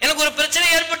 எனக்கு ஒரு பிரச்சனை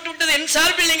ஏற்பட்டு விட்டது, என்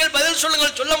சார்பில் நீங்கள் பதில்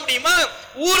சொல்லுங்கள் சொல்ல முடியுமா?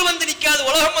 ஊர் வந்து நிற்காது,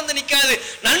 உலகம் வந்து நிற்காது,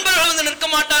 நண்பர்கள் வந்து நிற்க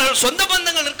மாட்டார்கள், சொந்த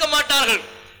பந்தங்கள் நிற்க மாட்டார்கள்.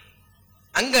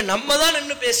 அங்க நம்ம தான்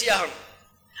நின்று பேசியாகணும்.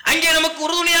 அங்கே நமக்கு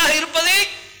உறுதுணையாக இருப்பது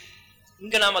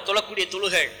இங்க நாம தொழக்கூடிய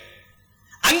தொழுகை,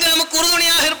 அங்க நமக்கு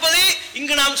உறுதுணையாக இருப்பது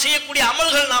இங்கு நாம் செய்யக்கூடிய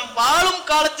அமல்கள், நாம் வாழும்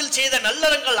காலத்தில் செய்த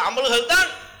நல்லறங்கள் அமல்கள் தான்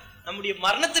நம்முடைய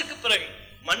மரணத்திற்கு பிறகு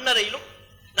மண்ணறையிலும்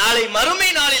நாளை மறுமை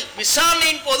நாளில்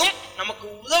விசாரணையின் போதும் நமக்கு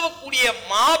உதவக்கூடிய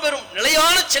மாபெரும்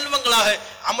நிலையான செல்வங்களாக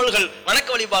அமல்கள், வணக்க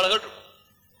வழிபாடுகள் இருக்கும்.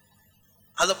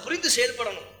 அதை புரிந்து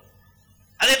செயல்படணும்.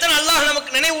 அதைத்தான் அல்லாஹ்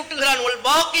நமக்கு நினைவூட்டுகிறான். வல்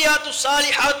பாக்கியாத்து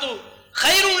ஸாலிஹாத்து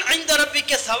கைருன் இன்த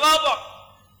ரப்பிக ஸவாபா.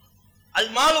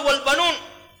 அல் மாலு வல் பனூன்,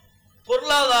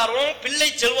 பொருளாதாரம், பிள்ளை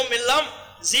செல்வம் எல்லாம்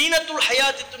ஜீனத்துல்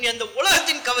ஹயாத்தி துன்யா, அந்த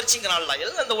உலகத்தின் கவர்ச்சிங்கிறான் அல்லாஹ்.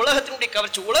 எல்லாம் அந்த உலகத்தினுடைய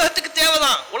கவர்ச்சி, உலகத்துக்கு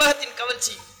தேவைதான் உலகத்தின்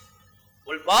கவர்ச்சி.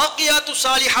 வல் பாக்கியாத்து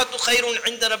ஸாலிஹாத்து கைருன்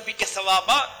இன்த ரப்பிக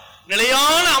ஸவாபா,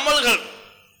 நிலையான அமல்கள்,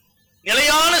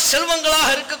 நிலையான செல்வங்களாக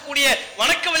இருக்கக்கூடிய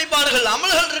வணக்க வழிபாடுகள்,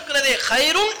 அமல்கள் இருக்கிறதே,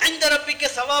 கைருன் இன்த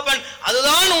ரப்பிக ஸவாபன்,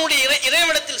 அதுதான் உன்னுடைய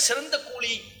இறைவனிடத்தில் சிறந்த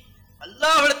கூலி.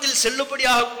 அல்லாஹ்விடத்தில்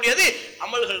செல்லுபடியாக கூடியது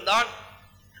அமல்கள் தான்,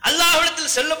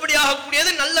 அல்லாஹ்விடத்தில் செல்லுபடியாக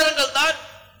கூடியது நல்லறங்கள் தான்.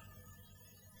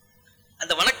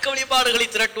 அந்த வணக்க வழிபாடுகளை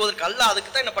திரட்டுவதற்கு அல்லாஹ் அதுக்கு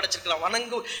தான் என்ன படைச்சிருக்கலாம்.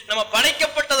 வணங்கு, நம்ம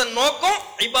படைக்கப்பட்டதன் நோக்கம்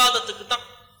இபாதத்துக்கு தான்.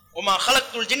 உமா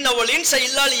ஹலக்துல் ஜின்ன வல் இன்ஸ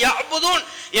இல்லா லியஅபுதூன்,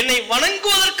 என்னை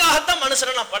வணங்குவதற்காகத்தான்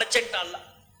மனுஷனை நான் படைச்சேன்ட்டான் அல்லாஹ்.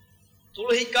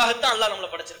 தொழுகைக்காகத்தான் அல்லாஹ் நம்மளை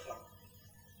படைச்சிருக்கலாம்,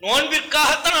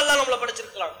 நோன்பிற்காகத்தான் அல்லாஹ் நம்மளை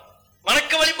படைச்சிருக்கலாம்,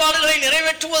 வணக்க வழிபாடுகளை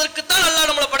நிறைவேற்றுவதற்கு தான் அல்லாஹ்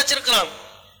நம்மளை படைச்சிருக்கலாம்.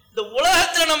 இந்த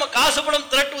உலகத்துல நம்ம காசு பணம்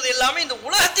திரட்டுவது எல்லாமே இந்த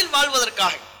உலகத்தில்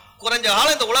வாழ்வதற்காக. குறைஞ்ச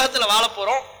காலம் இந்த உலகத்துல வாழ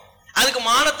போறோம், அதுக்கு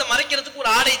மானத்தை மறைக்கிறதுக்கு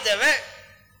ஒரு ஆடை தேவை,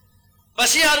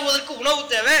 பசியாறுவதற்கு உணவு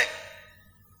தேவை,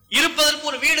 இருப்பதற்கு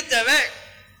ஒரு வீடு தேவை.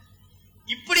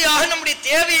 இப்படியாக நம்முடைய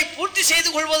தேவையை பூர்த்தி செய்து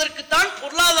கொள்வதற்கு தான்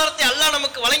பொருளாதாரத்தை அல்லாஹ்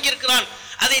நமக்கு வழங்கி இருக்கிறான்.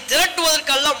 அதை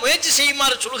திரட்டுவதற்கு அல்லாஹ் முயற்சி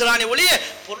செய்யுமாறு சொல்கிறானே ஒழிய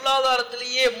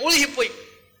பொருளாதாரத்திலேயே மூழ்கி போய்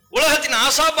உலகத்தின்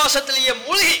ஆசாபாசத்திலேயே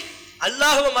மூழ்கி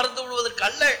அல்லாஹ்வை மறந்து விடுவதற்கு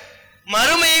அல்ல,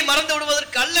 மறுமையை மறந்து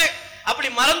விடுவதற்கு அல்ல. அப்படி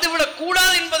மறந்துவிடக்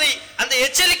கூடாது என்பதை அந்த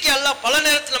எச்சரிக்கை அல்லாஹ் பல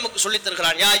நேரத்தில் நமக்கு சொல்லித்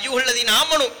தருகிறான். யா அய்யுஹல்லதீன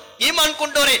ஆமனு, ஈமான்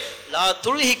கொண்டோரே, லா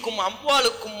துல்ஹிக்கும்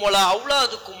அம்வாலுக்கும் வலா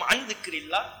அவுலாதுக்கும் அன்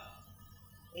திக்ரில்லாஹ்,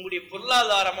 உங்களுடைய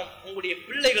பொருளாதாரமும் உங்களுடைய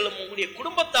பிள்ளைகளும் உங்களுடைய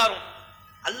குடும்பத்தாரும்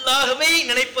அல்லாஹ்வை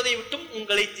நினைப்பதை விட்டும்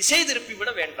உங்களை திசை திருப்பி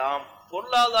விட வேண்டாம்.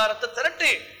 பொருளாதாரத்தை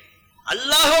திரட்டு,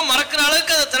 அல்லாஹ்வை மறக்கிற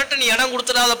அளவுக்கு அதை திரட்டு நீ இடம்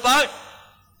கொடுத்துடாதப்பா.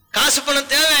 காசு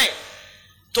பணம் தேவை,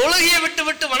 தொழுகையை விட்டு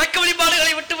விட்டு வணக்க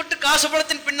வழிபாடுகளை விட்டு விட்டு காசு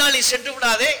பணத்தின் பின்னால் நீ சென்று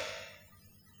விடாதே.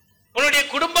 உன்னுடைய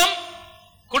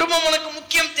குடும்பம் உனக்கு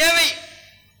முக்கியம் தேவை,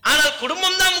 ஆனால்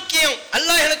குடும்பம் தான் முக்கியம்,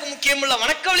 அல்லாஹ் எனக்கு முக்கியம் இல்ல,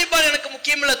 வணக்க வழிபாடு எனக்கு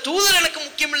முக்கியம் இல்ல, தூதர் எனக்கு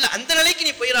முக்கியம் இல்ல, அந்த நிலைக்கு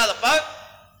நீ போயிடாதப்பா.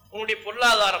 உன்னுடைய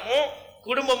பொருளாதாரமோ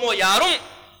குடும்பமோ யாரும்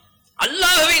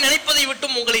அல்லாஹ்வை நினைப்பதை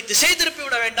விட்டும் உங்களை திசை திருப்பி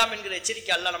விட வேண்டாம் என்கிற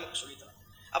எச்சரிக்கை அல்லாஹ் நமக்கு சொல்லித்தரான்.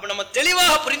 அப்ப நம்ம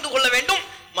தெளிவாக புரிந்து கொள்ள வேண்டும்,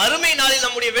 மறுமை நாளில்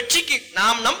நம்முடைய வெற்றிக்கு,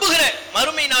 நாம் நம்புகிற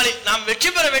மறுமை நாளில் நாம் வெற்றி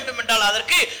பெற வேண்டும் என்றால்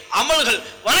அதற்கு அமல்கள்,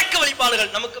 வணக்க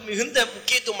வழிபாடுகள் நமக்கு மிகுந்த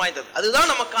முக்கியத்துவம் வாய்ந்தது.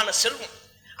 அதுதான் நமக்கான செல்வம்.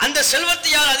 அந்த செல்வத்தை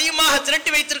யார் அதிகமாக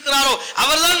திரட்டி வைத்திருக்கிறாரோ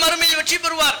அவர்தான் மறுமையில் வெற்றி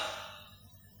பெறுவார்.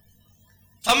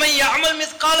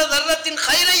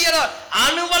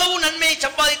 அணுவளவு நன்மையை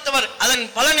சம்பாதித்தவர் அதன்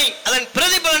பலனை, அதன்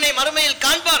பிரதிபலனை மறுமையில்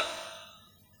காண்பார்.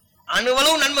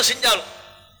 அணுவளவு நன்மை செஞ்சாலும்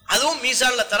அதுவும்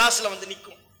மீசான்ல தராசுல வந்து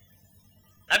நிற்கும்.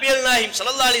 நபிகள் நாயகம்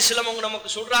ஸல்லல்லாஹு அலைஹி வஸல்லம் அவங்க நமக்கு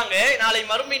சொல்றாங்க, நாளை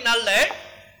மறுமை நாள்ல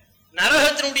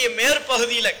நரகத்தினுடைய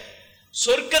மேற்பகுதியில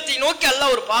சொர்க்கத்தை நோக்கி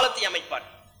அல்லாஹ் ஒரு பாலத்தை அமைப்பான்.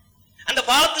 அந்த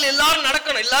பாலத்தில் எல்லாரும்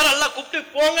நடக்கணும், எல்லாரும் அல்லாஹ் கூப்பிட்டு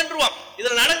போங்கன்றுவான்,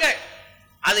 இதுல நடங்க.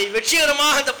 அதை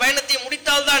வெற்றிகரமாக அந்த பயணத்தை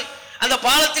முடித்தால்தான், அந்த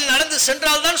பாலத்தில் நடந்து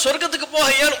சென்றால்தான் சொர்க்கத்துக்கு போக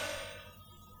இயலும்.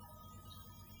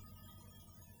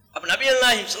 அப்ப நபிகள்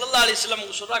நாயகம் ஸல்லல்லாஹு அலைஹி வஸல்லம்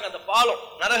அவங்க சொல்றாங்க, அந்த பாலம்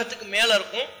நரகத்துக்கு மேல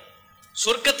இருக்கும்,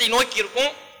 சொர்க்கத்தை நோக்கி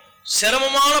இருக்கும்,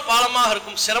 சிரமமான பாலமாக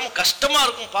இருக்கும், கஷ்டமா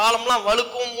இருக்கும், பாலம்லாம்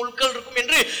வழுக்கும், முள்கள் இருக்கும்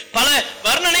என்று பல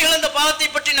வர்ணனைகள் அந்த பாலத்தை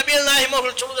பற்றி நபிகள் நாயகம்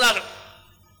அவர்கள் சொல்கிறார்கள்.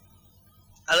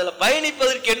 அதுல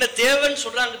பயணிப்பதற்கு என்ன தேவைன்னு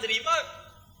சொல்றாங்க தெரியுமா?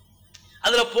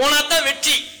 அதுல போனாதான்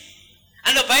வெற்றி.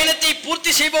 அந்த பயணத்தை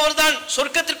பூர்த்தி செய்பவர் தான்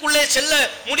சொர்க்கத்திற்குள்ளே செல்ல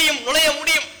முடியும், நுழைய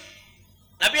முடியும்.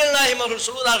 நபிகள் நாயகம் அவர்கள்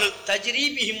சொல்கிறார்கள்,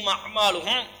 தஜ்ரீபிஹிம்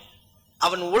அமாலுஹும்,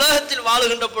 அவன் உலகத்தில்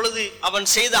வாழுகின்ற பொழுது அவன்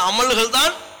செய்த அமல்கள்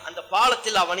தான் அந்த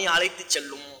பாலத்தில் அவனை அழைத்து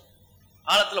செல்லும்.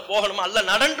 பாலத்துல போகணுமா, அல்ல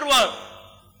நடன்றுவான்,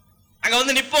 அங்க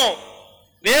வந்து நிற்போம்.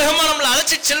 வேகமா நம்மளை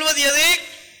அழைச்சி செல்வது எது?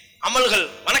 அமல்கள்,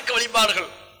 வணக்க வழிபாடுகள்.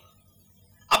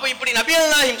 அப்ப இப்படி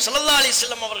நபிகள் நாயகம் ஸல்லல்லாஹு அலைஹி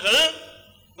வஸல்லம் அவர்கள்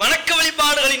வணக்க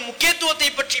வழிபாடுகளின் முக்கியத்துவத்தை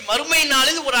பற்றி, மறுமை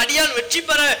நாளில் ஒரு அடியான் வெற்றி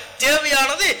பெற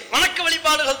தேவையானது வணக்க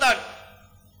வழிபாடுகள் தான்.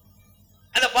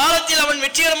 அந்த பாலத்தில் அவன்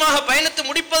வெற்றிகரமாக பயணித்து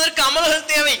முடிப்பதற்கு அமல்கள்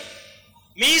தேவை.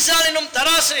 மீசான் எனும்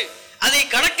தராசு, அதை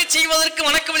கணக்கு செய்வதற்கு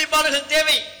வணக்க வழிபாடுகள்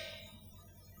தேவை.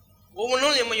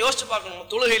 ஒவ்வொன்றும் நம்ம யோசிச்சு பார்க்கணும்.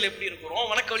 தொழுகையில் எப்படி இருக்கிறோம்,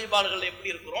 வணக்க வழிபாடுகள்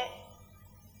எப்படி இருக்கிறோம்.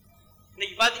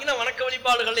 இன்னைக்கு பாத்தீங்கன்னா வணக்க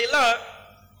வழிபாடுகள் எல்லாம்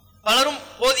பலரும்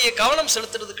போதிய கவனம்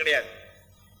செலுத்துறது கிடையாது.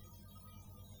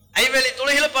 ஐவேளை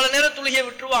தொழுகையில பல நேரம் தொழுகையை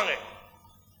விட்டுருவாங்க.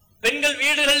 பெண்கள்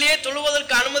வீடுகளிலேயே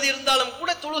தொழுவதற்கு அனுமதி இருந்தாலும்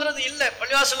கூட தொழுகிறது இல்லை.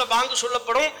 பள்ளிவாசல்ல பாங்கு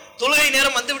சொல்லப்படும், தொழுகை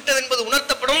நேரம் வந்துவிட்டது என்பது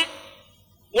உணர்த்தப்படும்.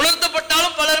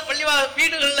 உணர்த்தப்பட்டாலும் பலர்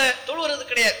வீடுகளில் தொழுகிறது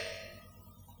கிடையாது.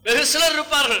 வெகு சிலர்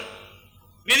இருப்பார்கள்,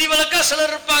 விதிவிலக்கா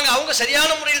சிலர் இருப்பாங்க, அவங்க சரியான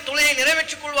முறையில் தொழுகையை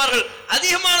நிறைவேற்றிக் கொள்வார்கள்.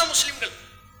 அதிகமான முஸ்லிம்கள்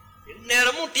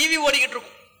எந்நேரமும் டிவி ஓடிக்கிட்டு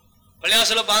இருக்கும்.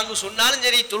 பள்ளிவாசல்ல பாங்கு சொன்னாலும்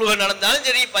சரி, தொழுகை நடந்தாலும்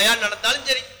சரி, பயான் நடந்தாலும்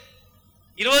சரி,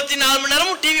 24 மணி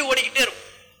நேரமும் டிவி ஓடிக்கிட்டே இருக்கும்.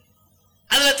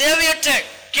 அதுல தேவையற்ற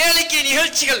கேளிக்கை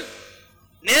நிகழ்ச்சிகள்,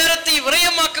 நேரத்தை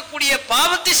விரயமாக்கக்கூடிய,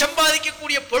 பாவத்தை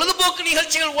சம்பாதிக்கக்கூடிய பொழுதுபோக்கு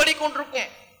நிகழ்ச்சிகள் ஓடிக்கொண்டிருக்கும்.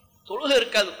 தொழுகை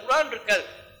இருக்காது, குர்ஆன் இருக்காது,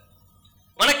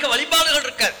 வணக்க வழிபாடுகள்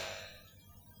இருக்காது.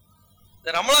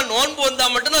 இந்த ரமலான் நோன்பு வந்தா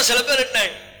மட்டும்தான் சில பேர் என்ன,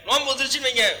 நோன்பு வந்துருச்சுன்னு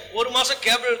வைங்க, 1 மாசம்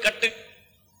கேபிள் கட்டு,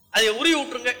 அதை உருவி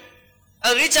விட்டுருங்க,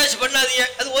 அதை ரீசார்ஜ் பண்ணாதீங்க,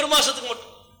 அது 1 மாசத்துக்கு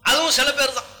மட்டும். அதுவும் சில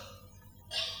பேர் தான்.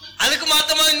 அதுக்கு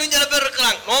மாத்தமா இன்னும் சில பேர்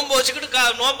இருக்கிறாங்க, நோன்பு வச்சுக்கிட்டு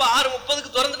நோன்பு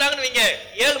 6:30க்கு திறந்துட்டாங்கன்னு வைங்க,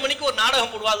 7 மணிக்கு ஒரு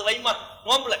நாடகம் போடுவா. அது வைமா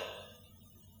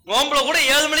நோம்புல கூட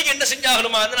 7 மணிக்கு என்ன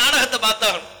செஞ்சாகணுமா, அந்த நாடகத்தை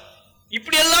பார்த்தாகணும்.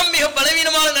 இப்படி எல்லாம் மிக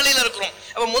பலவீனமான நிலையில இருக்கிறோம்.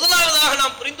 அப்ப முதலாவதாக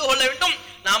நாம் புரிந்து கொள்ள வேண்டும்,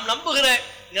 நாம் நம்புகிற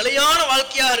நிலையான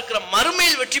வாழ்க்கையாக இருக்கிற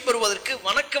மறுமையில் வெற்றி பெறுவதற்கு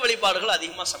வணக்க வழிபாடுகள்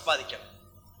அதிகமா சம்பாதிக்கணும்.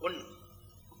 1.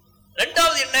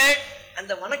 2வது என்ன,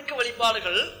 அந்த வணக்க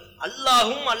வழிபாடுகள்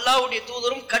அல்லாஹும் அல்லாஹ்வுடைய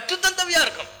தூதரும் கற்றுத்தந்தவையா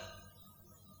இருக்கணும்.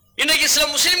 இன்னைக்கு சில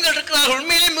முஸ்லிம்கள் இருக்கிறார்கள்,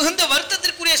 உண்மையிலே மிகுந்த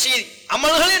வருத்தத்திற்குரிய வரக்கூடிய செய்தி.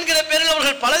 அமல்கள் என்கிற பேரில்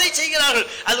அவர்கள் பலதை செய்கிறார்கள்.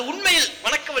 அது உண்மையில்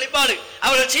வணக்க வழிபாடு.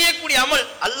 அவர்கள் செய்யக்கூடிய அமல்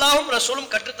அல்லாஹ்வும் ரசூலும்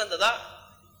கற்றுத்தந்ததா?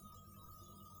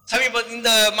 சமீப இந்த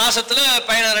மாசத்துல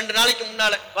 2 நாளைக்கு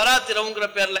முன்னால பராத் இரவுங்கிற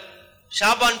பேர்ல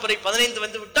ஷாபான் பிறை 15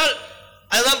 வந்து விட்டால்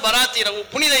அதுதான் பராத் இரவு,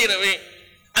 புனித இரவு.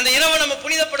 அந்த இரவை நம்ம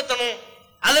புனிதப்படுத்தணும்,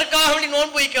 அதற்காக வேண்டி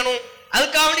நோன்பு வைக்கணும்,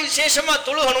 அதுக்காக வேண்டி விசேஷமா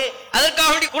தொழுகணும், அதற்காக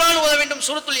வேண்டி குர்ஆன் ஓத வேண்டும்,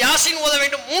 சூரத்துல் யாசீன் ஓத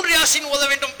வேண்டும், 3 யாசீன் ஓத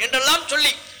வேண்டும் என்றெல்லாம்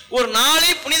சொல்லி ஒரு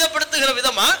நாளை புனிதப்படுத்துகிற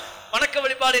விதமா வணக்க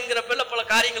வழிபாடு என்கிற பேர்ல பல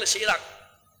காரியங்களை செய்யறாங்க.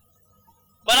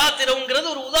 பராத் இரவுங்கிறது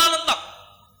ஒரு உதாரணம் தான்.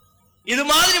 இது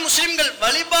மாதிரி முஸ்லிம்கள்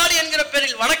வழிபாடு என்கிற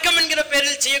பேரில், வணக்கம் என்கிற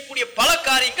பேரில் செய்யக்கூடிய பல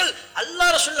காரியங்கள்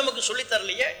அல்லாஹ் ரசூல் நமக்கு சொல்லி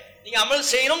தரலையே. நீங்க அமல்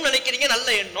செய்யணும்னு நினைக்கிறீங்க, நல்ல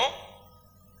எண்ணம்.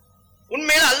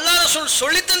 உண்மையில அல்லாஹ் ரசூல்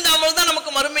சொல்லி தந்த அமல் தான்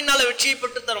நமக்கு மறுமையினால வெற்றியை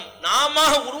பெற்று தரும். நாம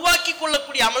உருவாக்கி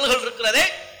கொள்ளக்கூடிய அமல்கள் இருக்கிறதே,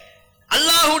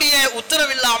 அல்லாஹ்வுடைய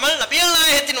உத்தரவு இல்லாமல், நபிகள்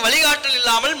நாயகத்தின் வழிகாட்டல்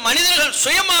இல்லாமல் மனிதர்கள்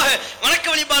சுயமாக வணக்க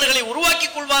வழிபாடுகளை உருவாக்கி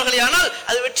கொள்வார்களே, ஆனால்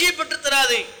அது வெற்றியை பெற்று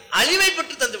தராது, அழிவை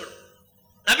பெற்று தந்துவிடும்.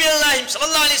 நபிகள் நாயகம்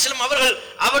ஸல்லல்லாஹு அலைஹி வஸல்லம் அவர்கள்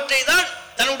அவற்றை தான்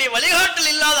தன்னுடைய வழிகாட்டல்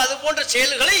இல்லாத அது போன்ற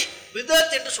செயல்களை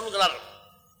பிதஅத் என்று சொல்கிறார்கள்.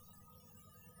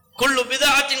 குல்லு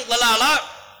பிதஅத்தின் ضلاலா,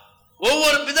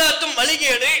 ஒவ்வொரு பிதஅத்தும்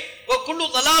வழிகேடு. குல்லு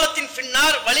ضلالத்தின்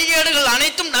ஃபின்னார், வழிகேடுகள்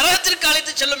அனைத்தும் நரகத்திற்கு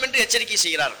அழைத்து செல்லும் என்று எச்சரிக்கை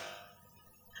செய்கிறார்கள்.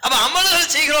 அப்ப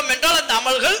அமல்கள் செய்கிறோம் என்றால் அந்த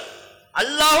அமல்கள்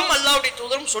அல்லாஹ்வும் அல்லாஹ்வுடைய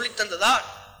தூதரும் சொல்லி தந்ததா,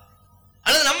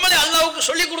 அல்லது நம்மளே அல்லாஹ்வுக்கு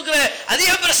சொல்லிக் கொடுக்கிற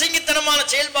அதிக பிரசங்கித்தனமான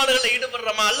செயல்பாடுகளில்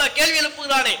ஈடுபடுறோமா? அல்லாஹ் கேள்வி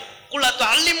எழுப்புகிறானே, குல்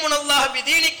அத்துஅல்லிமுனல்லாஹ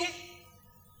பிதீனிக்கும்,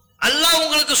 அல்லாஹ்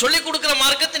உங்களுக்கு சொல்லிக் கொடுக்கிற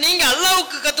மார்க்கத்தை நீங்க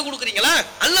அல்லாஹ்வுக்கு கத்துக் கொடுக்குறீங்களா?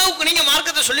 அல்லாஹ்வுக்கு நீங்க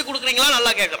மார்க்கத்தை சொல்லிக் கொடுக்குறீங்களா?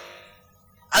 நல்லா கேட்கிறோம்.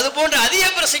 அது போன்ற அதிக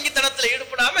பிரசங்கித்தனத்தில்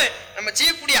ஈடுபடாம நம்ம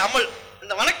செய்யக்கூடிய அமல்,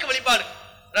 இந்த வணக்க வழிபாடு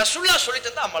ரசூலுல்லாஹ் சொல்லி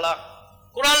தந்த அமலா?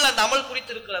 குர்ஆன்ல அந்த அமல்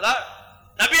குறித்து இருக்கிறதா?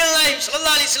 நபிகள் நாயகம்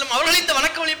ஸல்லல்லாஹு அலைஹி வஸல்லம் அவர்கள் இந்த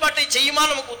வணக்க வழிபாட்டை செய்யுமா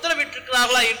நமக்கு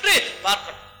உத்தரவிட்டிருக்கிறார்களா என்று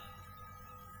பார்க்கணும்.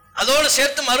 அதோடு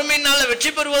சேர்த்து மறுமை நாள்ல வெற்றி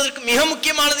பெறுவதற்கு மிக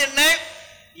முக்கியமானது என்ன?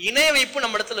 இணை வைப்பு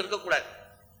நம்ம இடத்துல இருக்கக்கூடாது.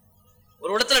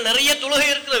 ஒரு இடத்துல நிறைய தொழுகை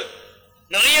இருக்கிறது,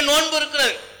 நிறைய நோன்பு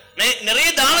இருக்கிறது, நிறைய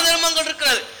தான தர்மங்கள்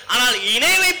இருக்கிறது, ஆனால்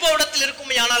இணை வைப்பு இடத்தில்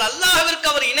இருக்குமே, ஆனால் அல்லாஹ்விற்கு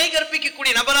அவர் இணை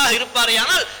கற்பிக்கக்கூடிய நபராக இருப்பாரே,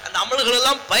 ஆனால் அந்த அமல்கள்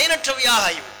எல்லாம் பயனற்றவையாக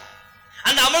ஆகிவிடும்.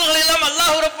 அந்த அமல்கள் எல்லாம்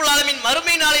அல்லாஹ் ரப்புல் ஆலமீன்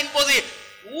மறுமை நாளின் போது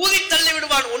ஊதி தள்ளி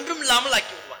விடுவான், ஒன்றும் இல்லாமல்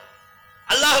ஆக்கி விடுவான்.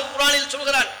 அல்லாஹ் குர்ஆனில்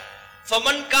சொல்கிறான்,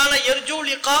 ஃபமன் கான யர்ஜூ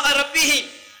லிகாஅ ரப்பிஹி,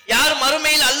 யார்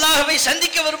மறுமையில் அல்லாஹ்வை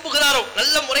சந்திக்க விரும்புகிறாரோ,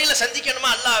 நல்ல முறையில் சந்திக்கணுமா,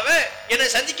 அல்லாஹ்வை என்னை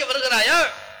சந்திக்க வருகிறாயா,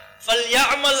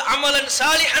 ஃபல்யஅமல் அமலன்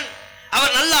சாலிஹன்,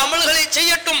 அவர் நல்ல அமல்களை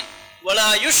செய்யட்டும், வலா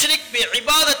யுஷ்ரிக்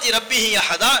பிஇபாதத்தி ரப்பிஹி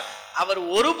அஹதா, அவர்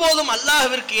ஒருபோதும்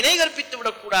அல்லாஹ்விற்கு இணை கற்பித்து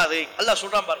விடக்கூடாது. அல்லாஹ்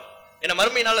சொல்றான் பாருங்க, என்ன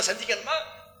மறுமையினால சந்திக்கணுமா,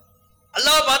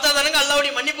 அல்லாஹ் பார்த்தா தானங்க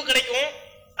அல்லாஹ்வுடைய மன்னிப்பு கிடைக்கும்,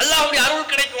 அல்லாஹ்வுடைய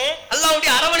அருள் கிடைக்கும்,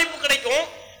 அல்லாஹ்வுடைய அரவணைப்பு கிடைக்கும்.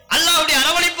 அல்லாஹ்வுடைய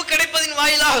அரவணைப்பு கிடைப்பதின்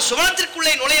வாயிலாக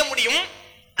சுவனத்திற்குள்ளே நுழைய முடியும்.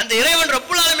 அந்த இறைவன்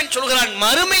ரப்புல் ஆலமீன் சொல்கிறான்,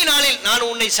 மறுமை நாளில் நான்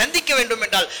உன்னை சந்திக்க வேண்டும்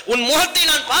என்றால், உன் முகத்தை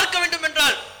நான் பார்க்க வேண்டும்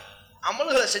என்றால்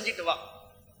அமல்களை செஞ்சுட்டு வா.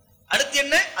 அடுத்து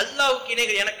என்ன? அல்லாஹ்வுக்கு இணை,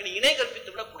 எனக்கு நீ இணை கற்பித்து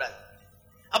விடக்கூடாது.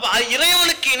 அப்ப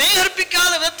இறைவனுக்கு இணை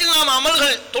கற்பிக்காத விதத்தில் நாம்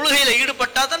அமல்கள் தொழுகையில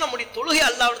ஈடுபட்டா தான் நம்முடைய தொழுகை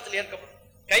அல்லாஹ்விடத்தில் ஏற்கப்படும்.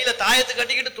 கையில தாயத்து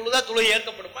கட்டிக்கிட்டு தொழுதா தொழுகை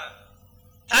ஏற்கப்படுமா?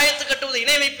 தாயத்து கட்டுவது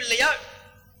இணை வைப்பு இல்லையா?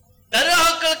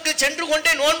 தர்காக்களுக்கு சென்று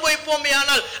கொண்டே நோன்பு வைப்போமே,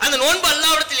 ஆனால் அந்த நோன்பு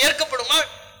அல்லாஹ்விடத்தில் ஏற்கப்படுமா?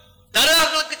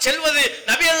 தர்காக்களுக்கு செல்வது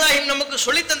நபிகள் நாயகம் நமக்கு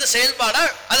சொல்லி தந்த செயல்பாடா?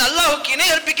 அது அல்லாஹ்வுக்கு இணை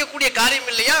கற்பிக்கக்கூடிய காரியம்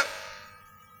இல்லையா?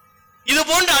 இது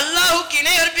போன்ற அல்லாஹ்வுக்கு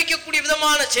இணை கற்பிக்கக்கூடிய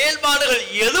விதமான செயல்பாடுகள்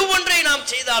எது ஒன்றை நாம்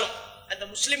செய்தாலும் அந்த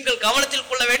முஸ்லிம்கள் கவனத்தில்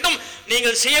கொள்ள வேண்டும்,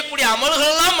 நீங்கள் செய்யக்கூடிய அமல்கள்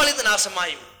எல்லாம் அழிந்து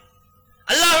நாசமாகிவிடும்,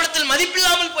 அல்லாஹ்விடத்தில்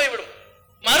மதிப்பில்லாமல் போய்விடும்,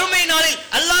 மறுமை நாளில்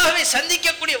அல்லாஹ்வை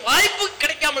சந்திக்கக்கூடிய வாய்ப்பு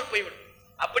கிடைக்காமல் போய்விடும்.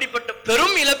 அப்படிப்பட்ட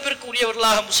பெரும் இழப்பிற்கு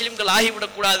உரியவர்களாக முஸ்லிம்கள்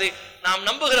ஆகிவிடக் கூடாது. நாம்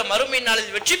நம்புகிற மறுமை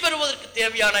நாளில் வெற்றி பெறுவதற்கு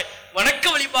தேவையான வணக்க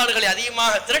வழிபாடுகளை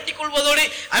அதிகமாக திரட்டிக் கொள்வதோடு,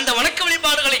 அந்த வணக்க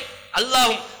வழிபாடுகளை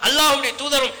அல்லாஹ்வும் அல்லாஹ்வுடைய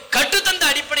தூதரும் கற்றுத்தந்த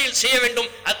அடிப்படையில் செய்ய வேண்டும்.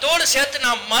 அதோடு சேர்த்து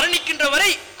நாம் மரணிக்கின்ற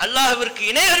வரை அல்லாஹ்விற்கு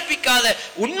இணை கற்பிக்காத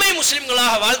உண்மை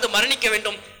முஸ்லிம்களாக வாழ்ந்து மரணிக்க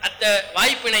வேண்டும். அந்த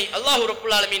வாய்ப்பினை அல்லாஹ்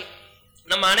ரப்புல் ஆலமீன்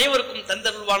நம்ம அனைவருக்கும்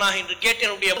தந்தருள்வானாக என்று கேட்டு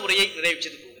என்னுடைய உரையை நிறைவு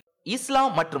செய்து கொள்கிறேன்.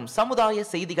 இஸ்லாம் மற்றும் சமுதாய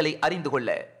செய்திகளை அறிந்து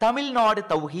கொள்ள தமிழ்நாடு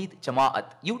தௌஹீத்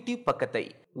ஜமாஅத் யூடியூப் பக்கத்தை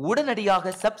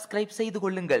உடனடியாக சப்ஸ்கிரைப் செய்து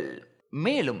கொள்ளுங்கள்.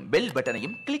 மேலும் பெல்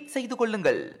பட்டனையும் கிளிக் செய்து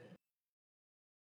கொள்ளுங்கள்.